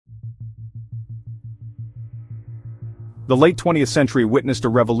The late 20th century witnessed a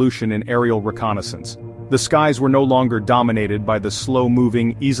revolution in aerial reconnaissance. The skies were no longer dominated by the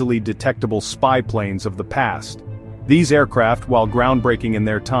slow-moving, easily detectable spy planes of the past. These aircraft, while groundbreaking in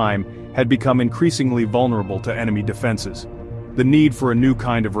their time, had become increasingly vulnerable to enemy defenses. The need for a new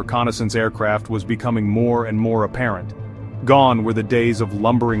kind of reconnaissance aircraft was becoming more and more apparent. Gone were the days of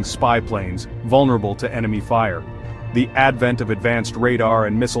lumbering spy planes, vulnerable to enemy fire. The advent of advanced radar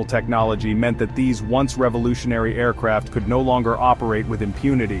and missile technology meant that these once revolutionary aircraft could no longer operate with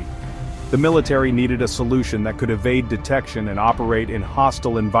impunity. The military needed a solution that could evade detection and operate in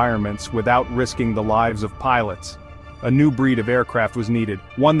hostile environments without risking the lives of pilots. A new breed of aircraft was needed,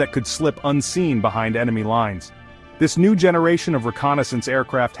 one that could slip unseen behind enemy lines. This new generation of reconnaissance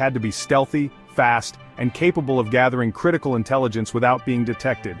aircraft had to be stealthy, fast, and capable of gathering critical intelligence without being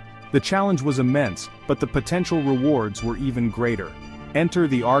detected. The challenge was immense, but the potential rewards were even greater. Enter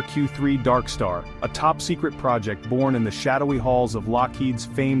the RQ-3 Darkstar, a top-secret project born in the shadowy halls of Lockheed's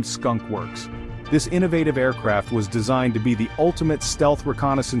famed Skunk Works. This innovative aircraft was designed to be the ultimate stealth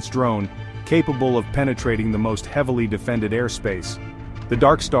reconnaissance drone, capable of penetrating the most heavily defended airspace. The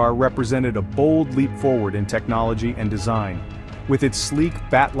Darkstar represented a bold leap forward in technology and design. With its sleek,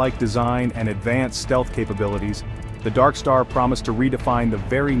 bat-like design and advanced stealth capabilities, the Darkstar promised to redefine the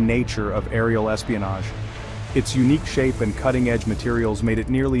very nature of aerial espionage. Its unique shape and cutting-edge materials made it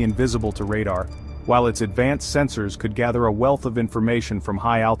nearly invisible to radar, while its advanced sensors could gather a wealth of information from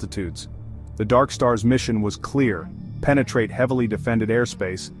high altitudes. The Darkstar's mission was clear: penetrate heavily defended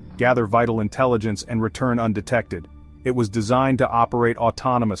airspace, gather vital intelligence, and return undetected. It was designed to operate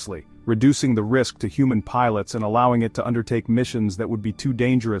autonomously, reducing the risk to human pilots and allowing it to undertake missions that would be too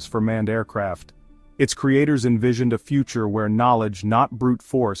dangerous for manned aircraft. Its creators envisioned a future where knowledge, not brute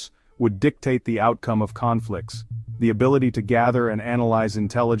force, would dictate the outcome of conflicts. The ability to gather and analyze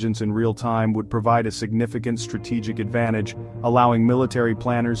intelligence in real time would provide a significant strategic advantage, allowing military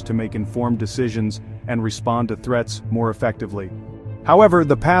planners to make informed decisions and respond to threats more effectively. However,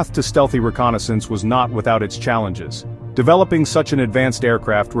 the path to stealthy reconnaissance was not without its challenges. Developing such an advanced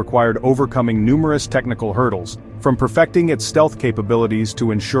aircraft required overcoming numerous technical hurdles, from perfecting its stealth capabilities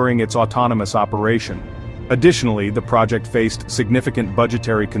to ensuring its autonomous operation. Additionally, the project faced significant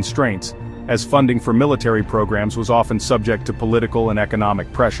budgetary constraints, as funding for military programs was often subject to political and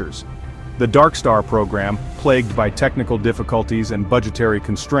economic pressures. The Darkstar program, plagued by technical difficulties and budgetary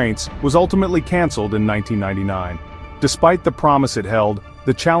constraints, was ultimately cancelled in 1999. Despite the promise it held,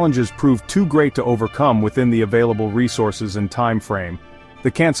 the challenges proved too great to overcome within the available resources and time frame.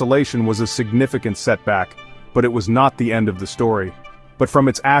 The cancellation was a significant setback, but it was not the end of the story. But from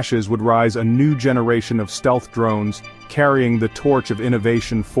its ashes would rise a new generation of stealth drones, carrying the torch of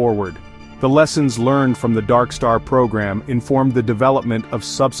innovation forward. The lessons learned from the Darkstar program informed the development of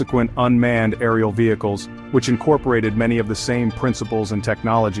subsequent unmanned aerial vehicles, which incorporated many of the same principles and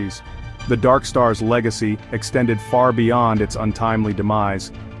technologies. The Darkstar's legacy extended far beyond its untimely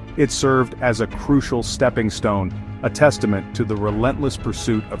demise. It served as a crucial stepping stone, a testament to the relentless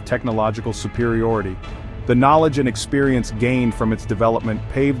pursuit of technological superiority. The knowledge and experience gained from its development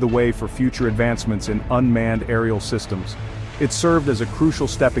paved the way for future advancements in unmanned aerial systems. It served as a crucial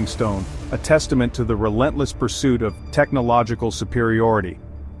stepping stone, a testament to the relentless pursuit of technological superiority.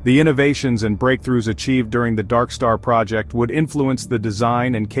 The innovations and breakthroughs achieved during the Darkstar project would influence the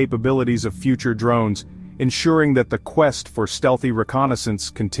design and capabilities of future drones, ensuring that the quest for stealthy reconnaissance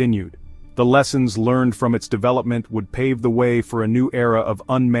continued. The lessons learned from its development would pave the way for a new era of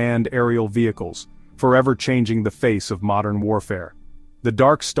unmanned aerial vehicles, forever changing the face of modern warfare. The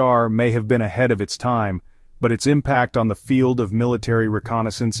Darkstar may have been ahead of its time, but its impact on the field of military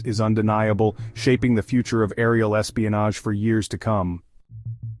reconnaissance is undeniable, shaping the future of aerial espionage for years to come.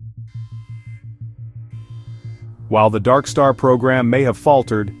 While the Darkstar program may have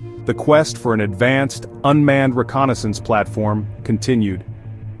faltered, the quest for an advanced, unmanned reconnaissance platform continued.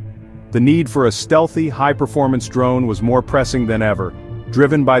 The need for a stealthy, high-performance drone was more pressing than ever,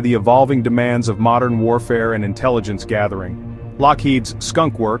 driven by the evolving demands of modern warfare and intelligence gathering. Lockheed's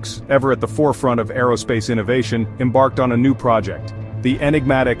Skunk Works, ever at the forefront of aerospace innovation, embarked on a new project, the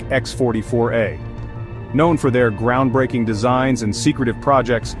enigmatic X-44A. Known for their groundbreaking designs and secretive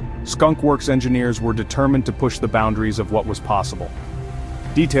projects, Skunk Works engineers were determined to push the boundaries of what was possible.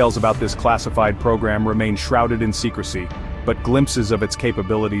 Details about this classified program remain shrouded in secrecy, but glimpses of its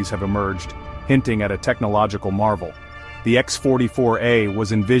capabilities have emerged, hinting at a technological marvel. The X-44A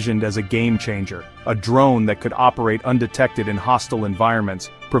was envisioned as a game-changer, a drone that could operate undetected in hostile environments,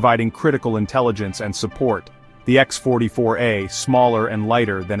 providing critical intelligence and support. The X-44A, smaller and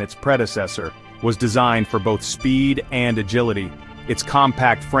lighter than its predecessor, was designed for both speed and agility, Its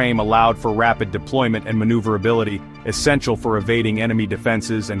compact frame allowed for rapid deployment and maneuverability, essential for evading enemy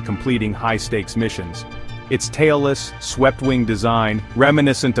defenses and completing high-stakes missions. Its tailless, swept-wing design,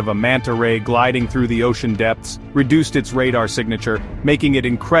 reminiscent of a manta ray gliding through the ocean depths, reduced its radar signature, making it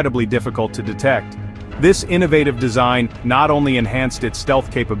incredibly difficult to detect. This innovative design not only enhanced its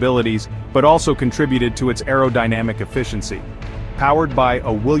stealth capabilities, but also contributed to its aerodynamic efficiency. Powered by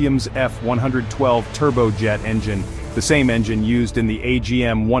a Williams F-112 turbojet engine, the same engine used in the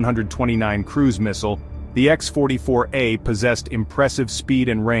AGM-129 cruise missile, the X-44A possessed impressive speed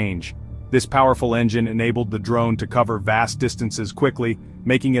and range. This powerful engine enabled the drone to cover vast distances quickly,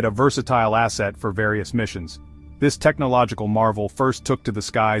 making it a versatile asset for various missions. This technological marvel first took to the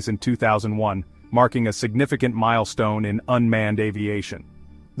skies in 2001, marking a significant milestone in unmanned aviation.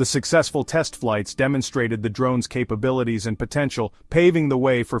 The successful test flights demonstrated the drone's capabilities and potential, paving the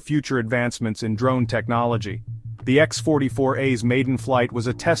way for future advancements in drone technology. The X-44A's maiden flight was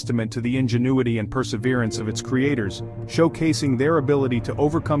a testament to the ingenuity and perseverance of its creators, showcasing their ability to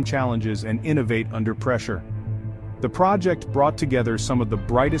overcome challenges and innovate under pressure. The project brought together some of the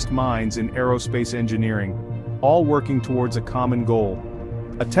brightest minds in aerospace engineering, all working towards a common goal.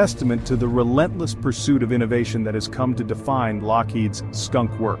 A testament to the relentless pursuit of innovation that has come to define Lockheed's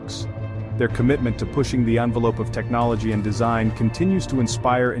Skunk Works. Their commitment to pushing the envelope of technology and design continues to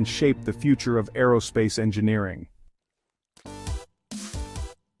inspire and shape the future of aerospace engineering.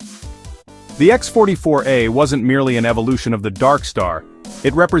 The X-44A wasn't merely an evolution of the Dark Star,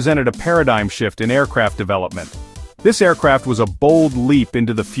 it represented a paradigm shift in aircraft development. This aircraft was a bold leap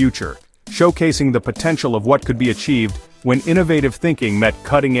into the future, showcasing the potential of what could be achieved when innovative thinking met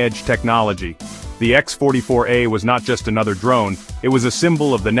cutting-edge technology. The X-44A was not just another drone, it was a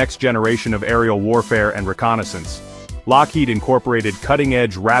symbol of the next generation of aerial warfare and reconnaissance. Lockheed incorporated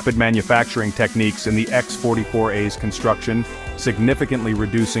cutting-edge rapid manufacturing techniques in the X-44A's construction, significantly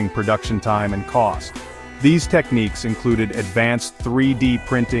reducing production time and cost. These techniques included advanced 3D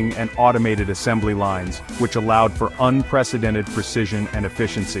printing and automated assembly lines, which allowed for unprecedented precision and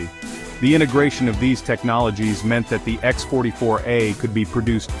efficiency. The integration of these technologies meant that the X-44A could be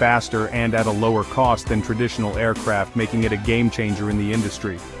produced faster and at a lower cost than traditional aircraft, making it a game-changer in the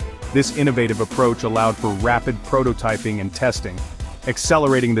industry. This innovative approach allowed for rapid prototyping and testing,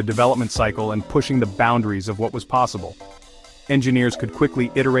 accelerating the development cycle and pushing the boundaries of what was possible. Engineers could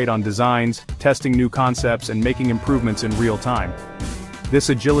quickly iterate on designs, testing new concepts and making improvements in real time. This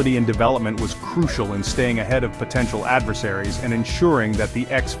agility in development was crucial in staying ahead of potential adversaries and ensuring that the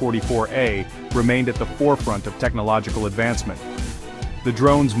X-44A remained at the forefront of technological advancement. The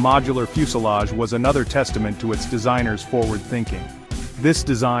drone's modular fuselage was another testament to its designer's forward thinking. This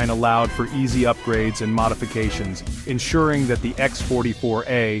design allowed for easy upgrades and modifications, ensuring that the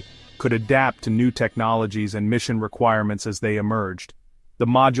X-44A could adapt to new technologies and mission requirements as they emerged. The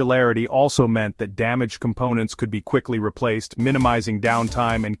modularity also meant that damaged components could be quickly replaced, minimizing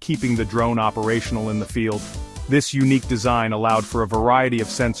downtime and keeping the drone operational in the field. This unique design allowed for a variety of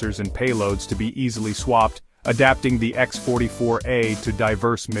sensors and payloads to be easily swapped, adapting the X-44A to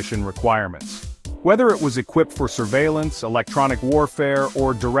diverse mission requirements. Whether it was equipped for surveillance, electronic warfare,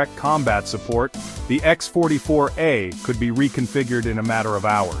 or direct combat support, the X-44A could be reconfigured in a matter of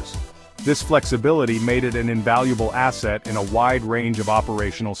hours. This flexibility made it an invaluable asset in a wide range of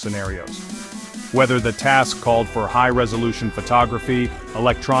operational scenarios. Whether the task called for high-resolution photography,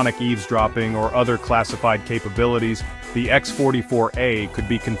 electronic eavesdropping, or other classified capabilities, the X-44A could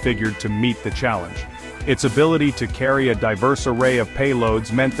be configured to meet the challenge. Its ability to carry a diverse array of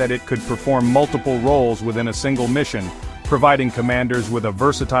payloads meant that it could perform multiple roles within a single mission, providing commanders with a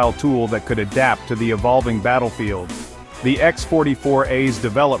versatile tool that could adapt to the evolving battlefield. The X-44A's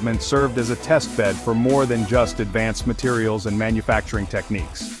development served as a testbed for more than just advanced materials and manufacturing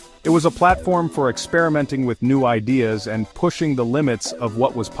techniques. It was a platform for experimenting with new ideas and pushing the limits of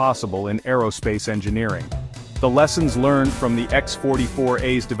what was possible in aerospace engineering. The lessons learned from the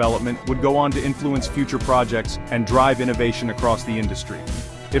X-44A's development would go on to influence future projects and drive innovation across the industry.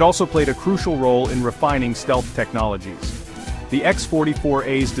 It also played a crucial role in refining stealth technologies. The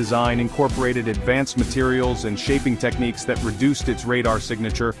X-44A's design incorporated advanced materials and shaping techniques that reduced its radar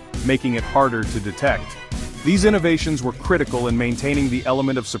signature, making it harder to detect. These innovations were critical in maintaining the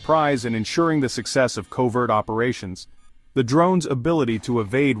element of surprise and ensuring the success of covert operations. The drone's ability to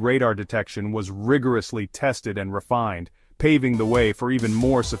evade radar detection was rigorously tested and refined, paving the way for even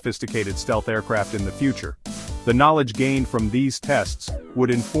more sophisticated stealth aircraft in the future. The knowledge gained from these tests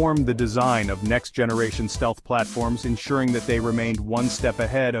would inform the design of next-generation stealth platforms, ensuring that they remained one step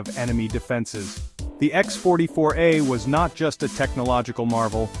ahead of enemy defenses. The X-44A was not just a technological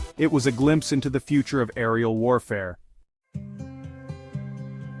marvel, it was a glimpse into the future of aerial warfare.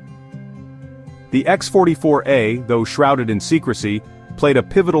 The X-44A, though shrouded in secrecy, played a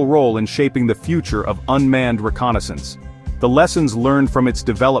pivotal role in shaping the future of unmanned reconnaissance. The lessons learned from its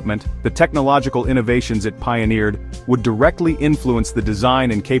development, the technological innovations it pioneered, would directly influence the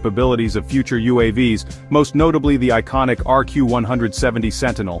design and capabilities of future UAVs, most notably the iconic RQ-170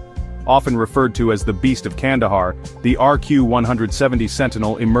 Sentinel. Often referred to as the Beast of Kandahar, the RQ-170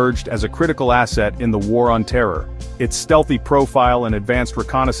 Sentinel emerged as a critical asset in the War on Terror. Its stealthy profile and advanced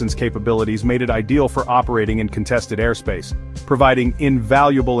reconnaissance capabilities made it ideal for operating in contested airspace, providing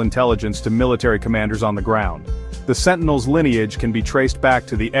invaluable intelligence to military commanders on the ground. The Sentinel's lineage can be traced back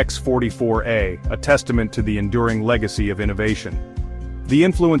to the X-44A, a testament to the enduring legacy of innovation. The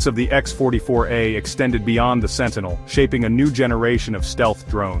influence of the X-44A extended beyond the Sentinel, shaping a new generation of stealth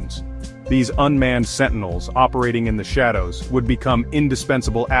drones. These unmanned sentinels, operating in the shadows, would become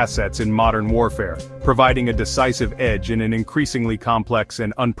indispensable assets in modern warfare, providing a decisive edge in an increasingly complex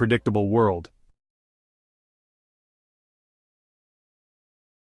and unpredictable world.